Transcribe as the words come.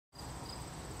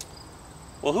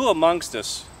Well, who amongst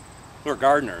us who are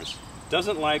gardeners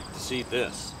doesn't like to see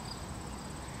this?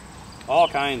 All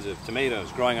kinds of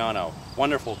tomatoes growing on a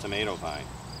wonderful tomato vine.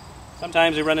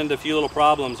 Sometimes we run into a few little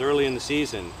problems early in the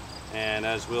season, and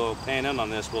as we'll pan in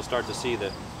on this, we'll start to see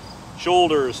the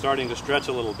shoulders starting to stretch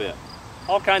a little bit.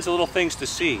 All kinds of little things to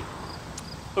see.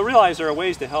 But realize there are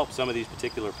ways to help some of these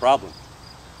particular problems.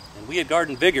 And we at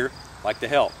Garden Vigor like to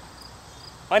help.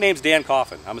 My name's Dan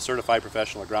Coffin. I'm a certified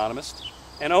professional agronomist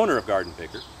and owner of Garden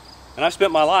Vigor. And I've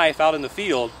spent my life out in the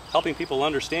field helping people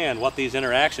understand what these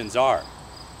interactions are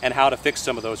and how to fix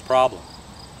some of those problems.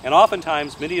 And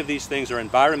oftentimes, many of these things are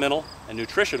environmental and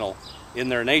nutritional in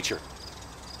their nature.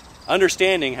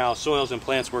 Understanding how soils and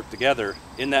plants work together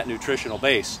in that nutritional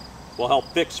base will help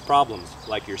fix problems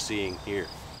like you're seeing here.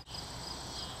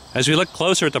 As we look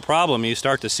closer at the problem, you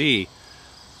start to see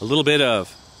a little bit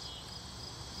of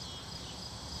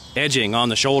edging on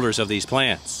the shoulders of these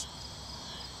plants.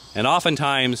 And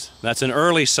oftentimes, that's an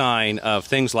early sign of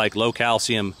things like low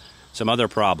calcium, some other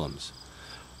problems.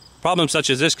 Problems such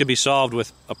as this could be solved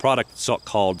with a product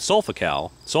called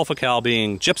sul-fo-cal, sul-fo-cal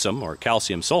being gypsum or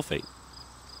calcium sulfate.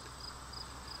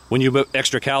 When you put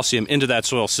extra calcium into that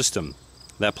soil system,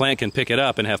 that plant can pick it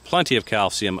up and have plenty of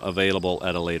calcium available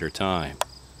at a later time.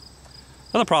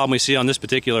 Another problem we see on this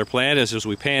particular plant is as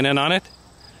we pan in on it,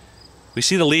 we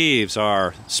see the leaves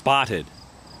are spotted.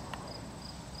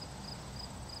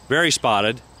 Very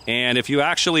spotted, and if you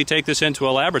actually take this into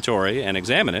a laboratory and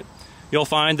examine it, you'll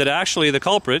find that actually the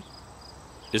culprit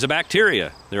is a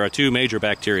bacteria. There are two major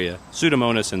bacteria,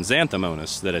 Pseudomonas and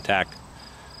Xanthomonas, that attack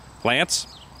plants.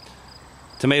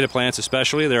 Tomato plants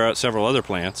especially. There are several other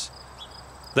plants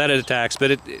that it attacks,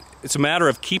 but it's a matter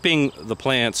of keeping the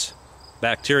plants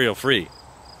bacterial free.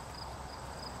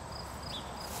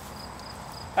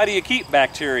 How do you keep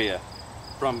bacteria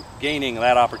from gaining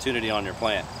that opportunity on your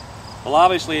plant? Well,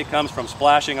 obviously it comes from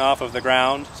splashing off of the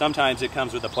ground. Sometimes it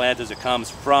comes with the plant as it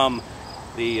comes from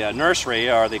the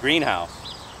nursery or the greenhouse.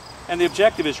 And the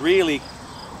objective is really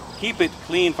keep it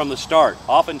clean from the start.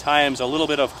 Oftentimes a little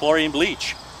bit of chlorine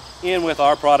bleach in with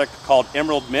our product called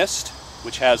Emerald Mist,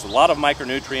 which has a lot of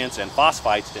micronutrients and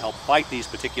phosphites to help fight these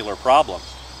particular problems.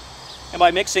 And by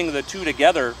mixing the two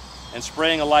together and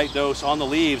spraying a light dose on the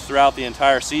leaves throughout the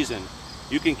entire season,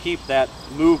 you can keep that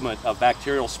movement of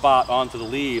bacterial spot onto the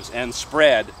leaves and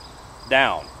spread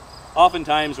down.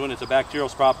 Oftentimes when it's a bacterial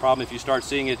spot problem, if you start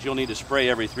seeing it, you'll need to spray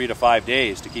every 3 to 5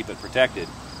 days to keep it protected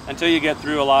until you get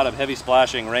through a lot of heavy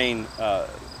splashing rain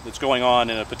that's going on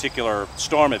in a particular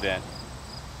storm event.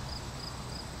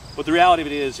 But the reality of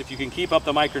it is, if you can keep up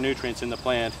the micronutrients in the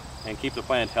plant and keep the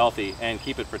plant healthy and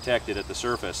keep it protected at the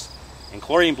surface, and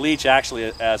chlorine bleach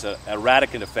actually has a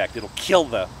radicant effect. It'll kill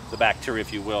the bacteria,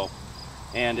 if you will.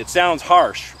 And it sounds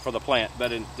harsh for the plant,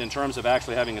 but in terms of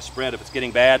actually having a spread, if it's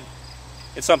getting bad,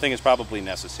 it's something that's probably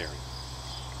necessary.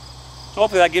 So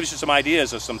hopefully that gives you some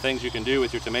ideas of some things you can do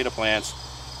with your tomato plants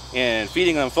in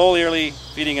feeding them foliarly,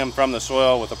 feeding them from the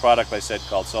soil with a product I said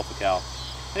called sul-fo-cal.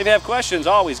 And if you have questions,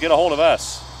 always get a hold of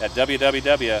us at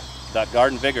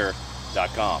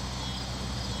www.gardenvigor.com.